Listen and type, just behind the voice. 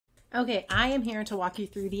Okay, I am here to walk you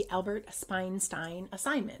through the Albert spine-stein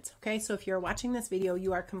assignment. Okay, so if you're watching this video,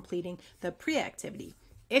 you are completing the pre-activity.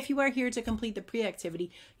 If you are here to complete the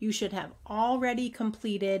pre-activity, you should have already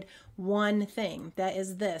completed one thing. That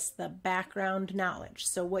is this, the background knowledge.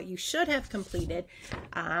 So what you should have completed,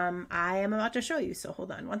 I am about to show you. So hold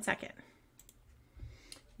on one second.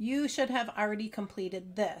 You should have already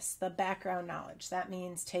completed this, the background knowledge. That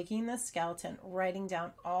means taking the skeleton, writing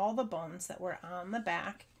down all the bones that were on the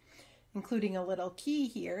back, including a little key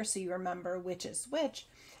here so you remember which is which,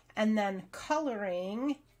 and then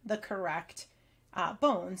coloring the correct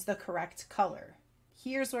bones, the correct color.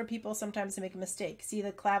 Here's where people sometimes make a mistake. See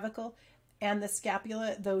the clavicle and the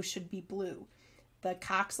scapula, those should be blue. The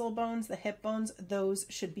coxal bones, the hip bones, those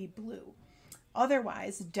should be blue.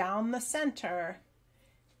 Otherwise, down the center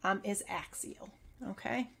is axial,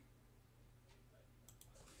 okay?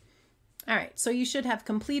 All right, so you should have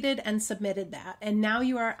completed and submitted that, and now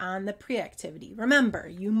you are on the pre-activity. Remember,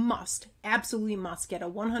 you must, absolutely must get a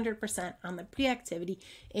 100% on the pre-activity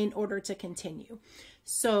in order to continue.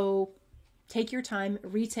 So take your time,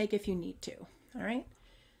 retake if you need to, all right?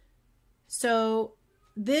 So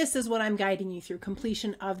this is what I'm guiding you through,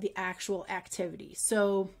 completion of the actual activity.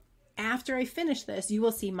 So after I finish this, you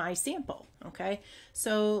will see my sample, okay?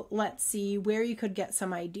 So let's see where you could get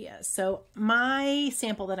some ideas. So my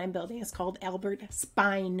sample that I'm building is called Albert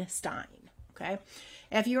spine-stein, okay?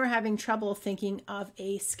 If you are having trouble thinking of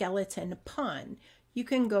a skeleton pun, you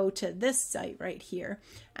can go to this site right here,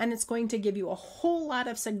 and it's going to give you a whole lot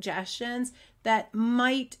of suggestions that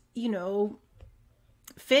might,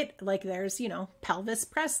 fit. Like there's, Pelvis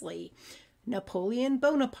Presley, Napoleon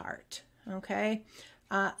Bonaparte, okay?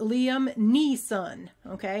 Liam Neeson,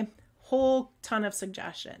 okay? Whole ton of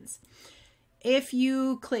suggestions. If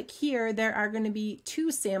you click here, there are going to be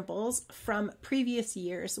two samples from previous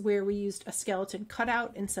years where we used a skeleton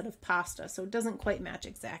cutout instead of pasta, so it doesn't quite match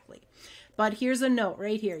exactly. But here's a note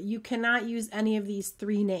right here. You cannot use any of these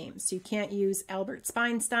three names. You can't use Albert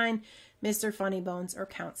spine-stein, Mr. Funny Bones, or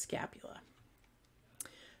Count Scapula.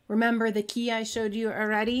 Remember the key I showed you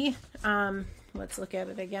already? Let's look at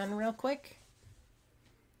it again real quick.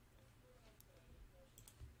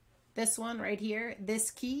 This one right here,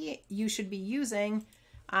 this key you should be using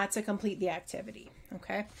to complete the activity,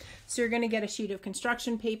 okay? So you're gonna get a sheet of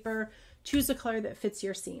construction paper, choose a color that fits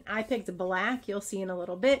your scene. I picked black, you'll see in a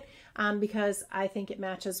little bit, because I think it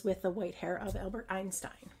matches with the white hair of Albert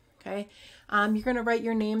Einstein, okay? You're gonna write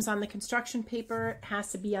your names on the construction paper. It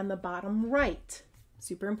has to be on the bottom right,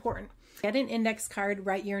 super important. Get an index card,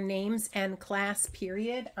 write your names and class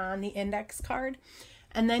period on the index card.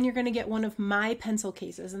 And then you're going to get one of my pencil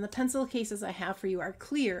cases. And the pencil cases I have for you are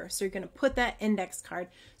clear. So you're going to put that index card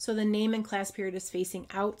so the name and class period is facing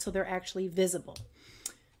out so they're actually visible.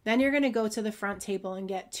 Then you're going to go to the front table and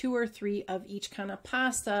get 2 or 3 of each kind of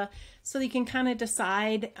pasta so you can kind of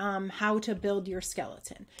decide how to build your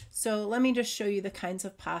skeleton. So let me just show you the kinds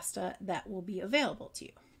of pasta that will be available to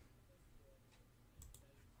you.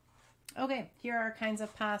 Okay, here are our kinds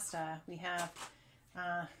of pasta. We have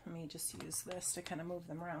let me just use this to kind of move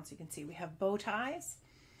them around so you can see. We have bow ties.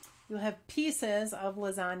 You'll have pieces of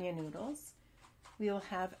lasagna noodles. We'll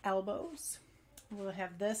have elbows. We'll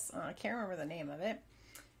have this, I can't remember the name of it.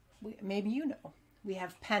 Maybe you know. We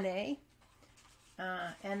have penne.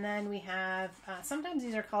 And then we have, sometimes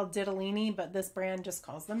these are called ditalini, but this brand just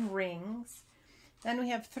calls them rings. Then we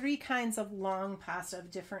have 3 kinds of long pasta of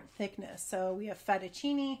different thickness. So we have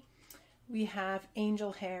fettuccine, we have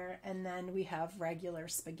angel hair, and then we have regular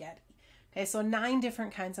spaghetti. Okay, so 9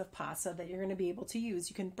 different kinds of pasta that you're going to be able to use.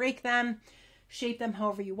 You can break them, shape them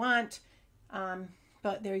however you want,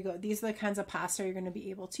 but there you go. These are the kinds of pasta you're going to be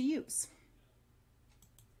able to use.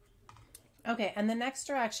 Okay, and the next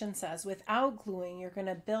direction says, without gluing, you're going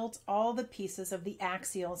to build all the pieces of the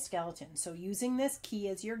axial skeleton. So using this key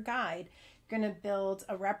as your guide, you're going to build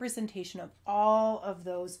a representation of all of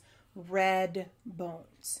those red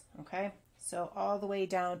bones, okay? So all the way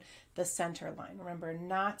down the center line. Remember,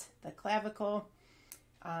 not the clavicle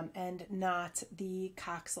and not the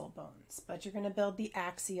coxal bones, but you're going to build the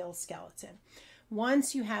axial skeleton.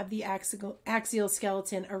 Once you have the axial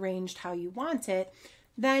skeleton arranged how you want it,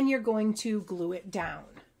 then you're going to glue it down,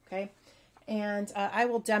 okay? And I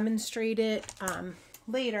will demonstrate it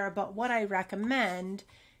later, but what I recommend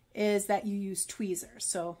is that you use tweezers.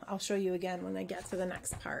 So I'll show you again when I get to the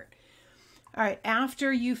next part. All right,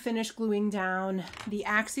 after you finish gluing down the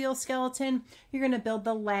axial skeleton, you're going to build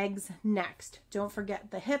the legs next. Don't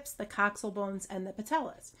forget the hips, the coxal bones, and the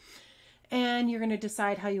patellas. And you're going to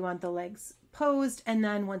decide how you want the legs posed, and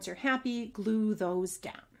then once you're happy, glue those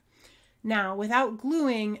down. Now, without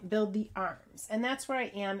gluing, build the arms. And that's where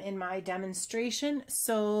I am in my demonstration.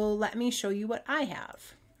 So let me show you what I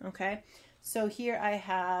have. Okay, so here I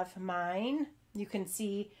have mine. You can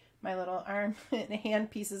see my little arm and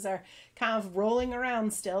hand pieces are kind of rolling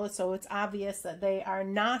around still, so it's obvious that they are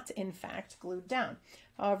not, in fact, glued down.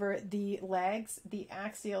 However, the legs, the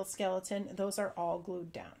axial skeleton, those are all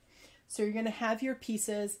glued down. So you're going to have your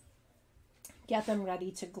pieces, get them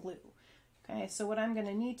ready to glue. Okay, so what I'm going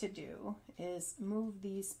to need to do is move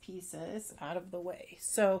these pieces out of the way.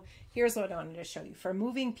 So here's what I wanted to show you. For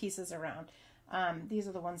moving pieces around, these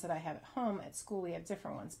are the ones that I have at home. At school we have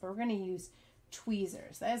different ones, but we're going to use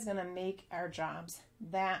tweezers. That is going to make our jobs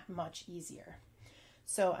that much easier.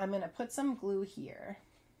 So I'm going to put some glue here,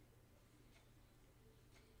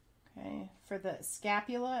 okay, for the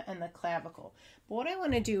scapula and the clavicle. But what I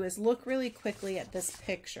want to do is look really quickly at this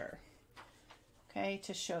picture, okay,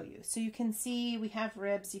 to show you. So you can see we have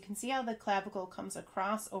ribs. You can see how the clavicle comes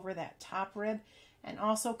across over that top rib and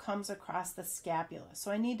also comes across the scapula.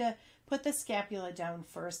 So I need to put the scapula down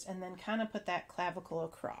first and then kind of put that clavicle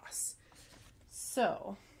across.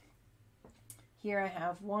 So here I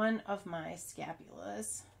have one of my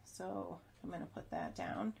scapulas. So I'm going to put that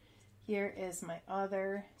down. Here is my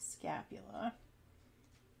other scapula.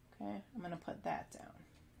 Okay, I'm going to put that down.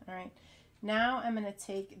 All right. Now I'm going to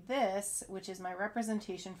take this, which is my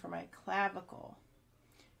representation for my clavicle,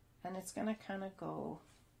 and it's going to kind of go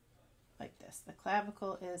like this. The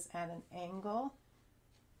clavicle is at an angle.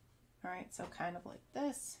 All right, so kind of like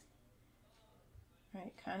this. All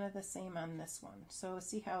right, kind of the same on this one. So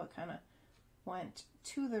see how it kind of went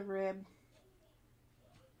to the rib,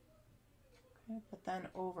 okay, but then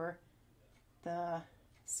over the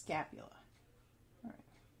scapula. All right,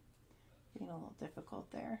 being a little difficult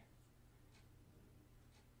there.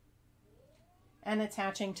 And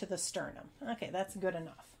attaching to the sternum. Okay, that's good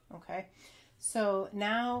enough. Okay, so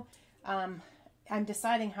now I'm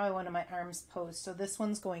deciding how I want my arms posed. So this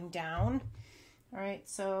one's going down. All right,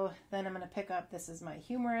 so then I'm going to pick up, this is my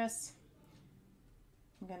humerus.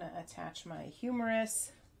 I'm going to attach my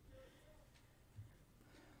humerus.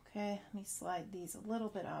 Okay, let me slide these a little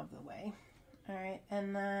bit out of the way. All right,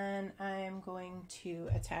 and then I'm going to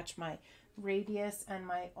attach my radius and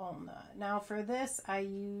my ulna. Now for this, I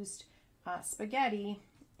used spaghetti,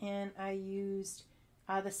 and I used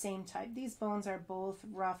the same type. These bones are both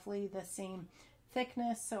roughly the same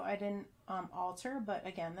thickness, so I didn't alter, but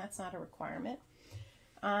again, that's not a requirement.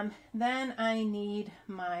 Then I need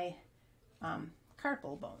my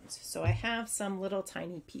carpal bones. So I have some little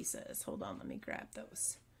tiny pieces. Hold on, let me grab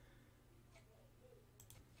those.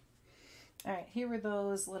 All right, here are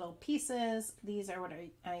those little pieces. These are what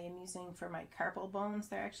I am using for my carpal bones.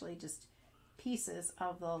 They're actually just pieces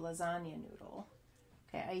of the lasagna noodle.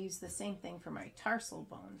 Okay, I use the same thing for my tarsal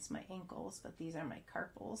bones, my ankles, but these are my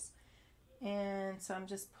carpals. And so I'm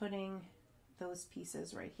just putting those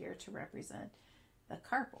pieces right here to represent the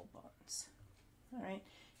carpal bones. All right,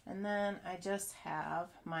 and then I just have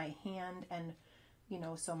my hand and,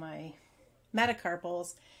 so my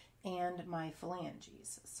metacarpals and my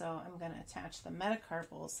phalanges. So I'm going to attach the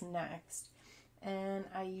metacarpals next, and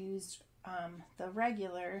I used the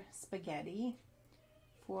regular spaghetti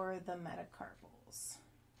for the metacarpals.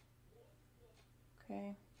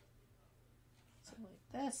 Okay, so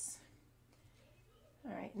like this.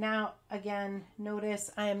 All right, now again,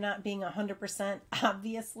 notice I am not being 100%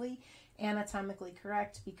 obviously anatomically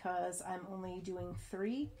correct because I'm only doing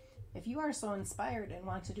 3. If you are so inspired and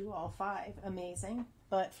want to do all 5, amazing.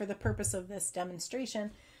 But for the purpose of this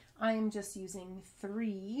demonstration, I am just using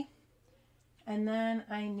 3. And then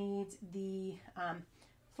I need the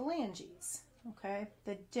phalanges, okay,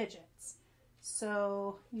 the digits.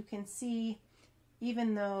 So you can see,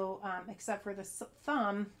 even though, except for the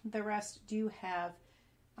thumb, the rest do have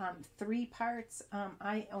 3 parts.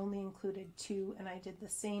 I only included 2, and I did the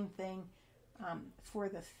same thing for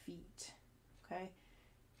the feet, okay?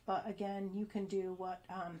 But again, you can do what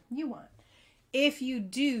you want. If you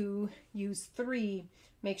do use 3,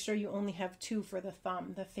 make sure you only have 2 for the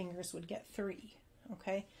thumb. The fingers would get 3,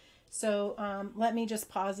 okay? So let me just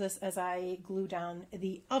pause this as I glue down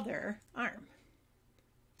the other arm.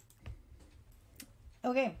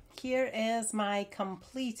 Okay, here is my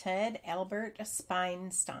completed Albert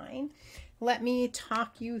spine-stein. Let me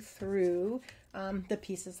talk you through the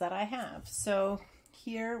pieces that I have. So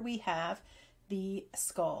here we have the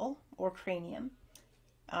skull or cranium.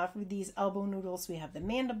 For these elbow noodles, we have the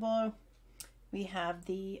mandible. We have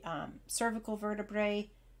the cervical vertebrae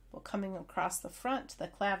coming across the front, the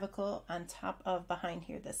clavicle, on top of behind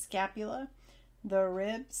here, the scapula, the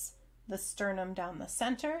ribs, the sternum down the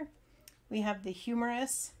center. We have the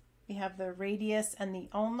humerus, we have the radius and the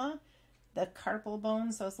ulna, the carpal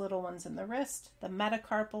bones, those little ones in the wrist, the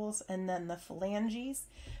metacarpals, and then the phalanges.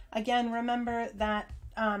 Again, remember that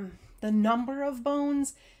the number of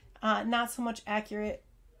bones, not so much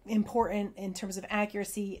important in terms of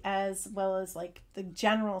accuracy as well as like the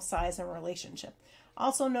general size and relationship.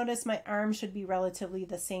 Also notice my arms should be relatively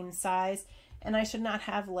the same size, and I should not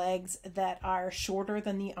have legs that are shorter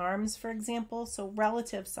than the arms, for example. So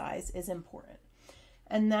relative size is important.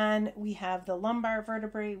 And then we have the lumbar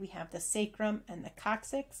vertebrae, we have the sacrum and the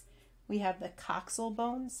coccyx, we have the coxal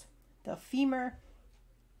bones, the femur,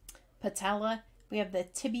 patella, we have the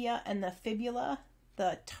tibia and the fibula,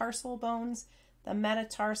 the tarsal bones, the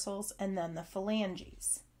metatarsals, and then the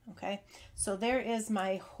phalanges. Okay, so there is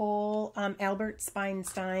my whole Albert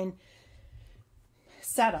spine-stein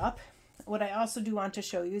setup. What I also do want to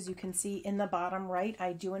show you is you can see in the bottom right,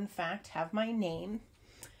 I do in fact have my name.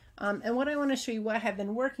 And what I want to show you, what I have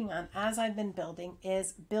been working on as I've been building,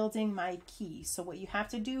 is building my key. So what you have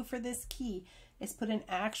to do for this key is put an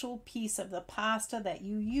actual piece of the pasta that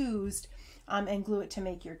you used and glue it to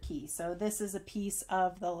make your key. So this is a piece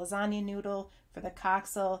of the lasagna noodle. For the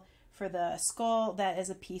coxal, for the skull, that is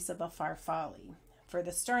a piece of a farfalle. For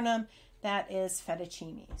the sternum, that is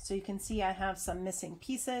fettuccine. So you can see I have some missing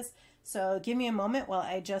pieces. So give me a moment while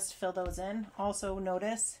I just fill those in. Also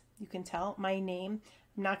notice, you can tell my name.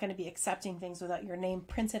 I'm not going to be accepting things without your name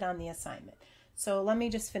printed on the assignment. So let me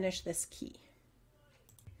just finish this key.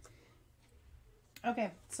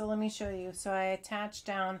 Okay, so let me show you. So I attached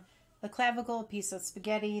down the clavicle, a piece of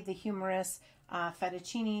spaghetti, the humerus,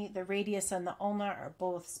 fettuccine, the radius and the ulna are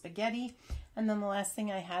both spaghetti. And then the last thing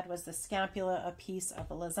I had was the scapula, a piece of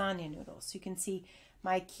a lasagna noodle. So you can see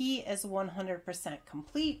my key is 100%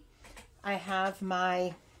 complete. I have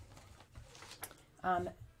my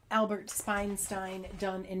Albert spine-stein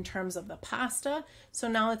done in terms of the pasta. So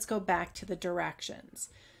now let's go back to the directions.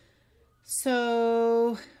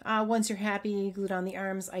 So once you're happy, glued on the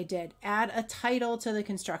arms, I did add a title to the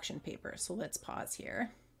construction paper. So let's pause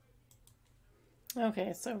here.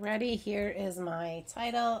 Okay, so ready, here is my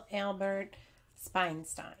title, Albert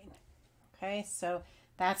spine-stein. Okay, so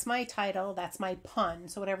that's my title, that's my pun.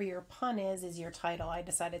 So whatever your pun is your title. I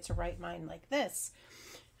decided to write mine like this.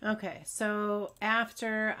 Okay, so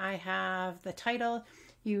after I have the title,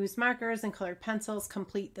 use markers and colored pencils,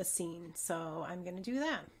 complete the scene. So I'm going to do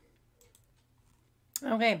that.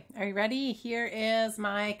 Okay, are you ready? Here is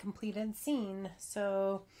my completed scene.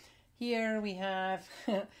 So here we have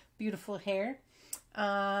beautiful hair.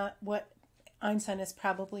 What Einstein is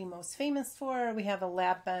probably most famous for. We have a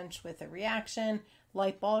lab bench with a reaction,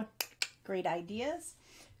 light bulb, great ideas.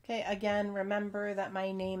 Okay, again, remember that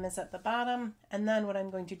my name is at the bottom, and then what I'm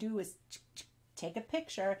going to do is take a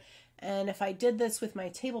picture, and if I did this with my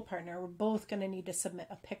table partner, we're both going to need to submit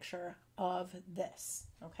a picture of this,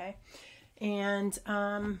 okay? And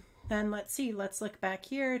then let's see, let's look back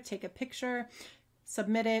here, take a picture,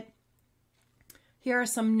 submit it. Here are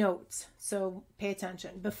some notes, so pay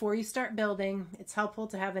attention. Before you start building, it's helpful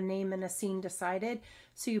to have a name and a scene decided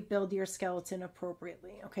so you build your skeleton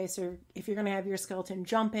appropriately. Okay, so if you're going to have your skeleton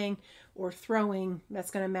jumping or throwing,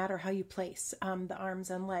 that's going to matter how you place the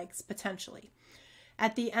arms and legs, potentially.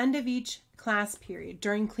 At the end of each class period,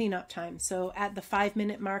 during cleanup time, so at the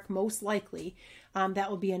 5-minute mark, most likely, that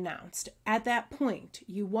will be announced. At that point,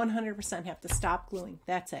 you 100% have to stop gluing.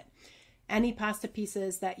 That's it. Any pasta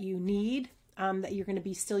pieces that you need, that you're going to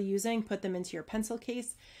be still using, put them into your pencil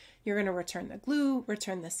case. You're going to return the glue,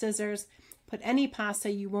 return the scissors, put any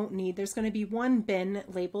pasta you won't need. There's going to be one bin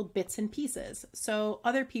labeled bits and pieces. So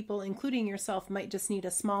other people, including yourself, might just need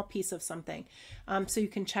a small piece of something. So you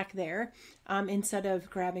can check there instead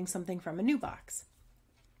of grabbing something from a new box.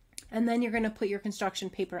 And then you're going to put your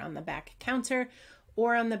construction paper on the back counter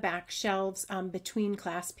or on the back shelves between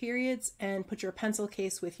class periods, and put your pencil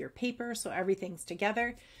case with your paper so everything's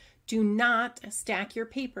together. Do not stack your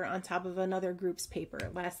paper on top of another group's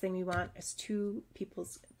paper. Last thing we want is two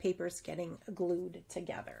people's papers getting glued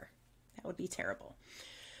together. That would be terrible.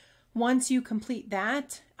 Once you complete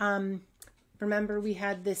that, remember we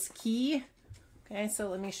had this key. Okay, so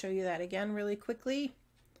let me show you that again really quickly.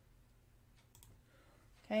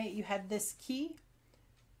 Okay, you had this key.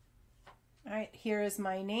 All right, here is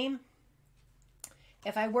my name.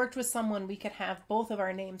 If I worked with someone, we could have both of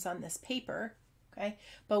our names on this paper. Okay,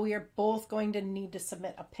 but we are both going to need to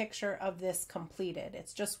submit a picture of this completed.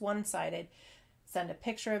 It's just one-sided. Send a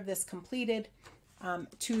picture of this completed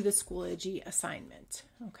to the Schoology assignment.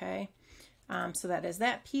 Okay, so that is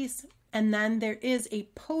that piece. And then there is a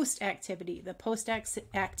post activity, the post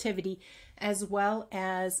activity, as well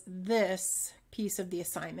as this piece of the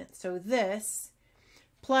assignment. So this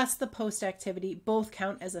plus the post activity both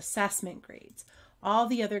count as assessment grades. All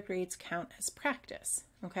the other grades count as practice,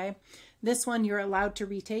 okay? This one, you're allowed to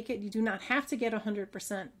retake it. You do not have to get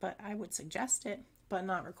 100%, but I would suggest it, but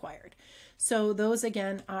not required. So those,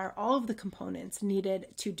 again, are all of the components needed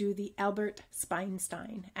to do the Albert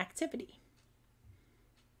spine-stein activity.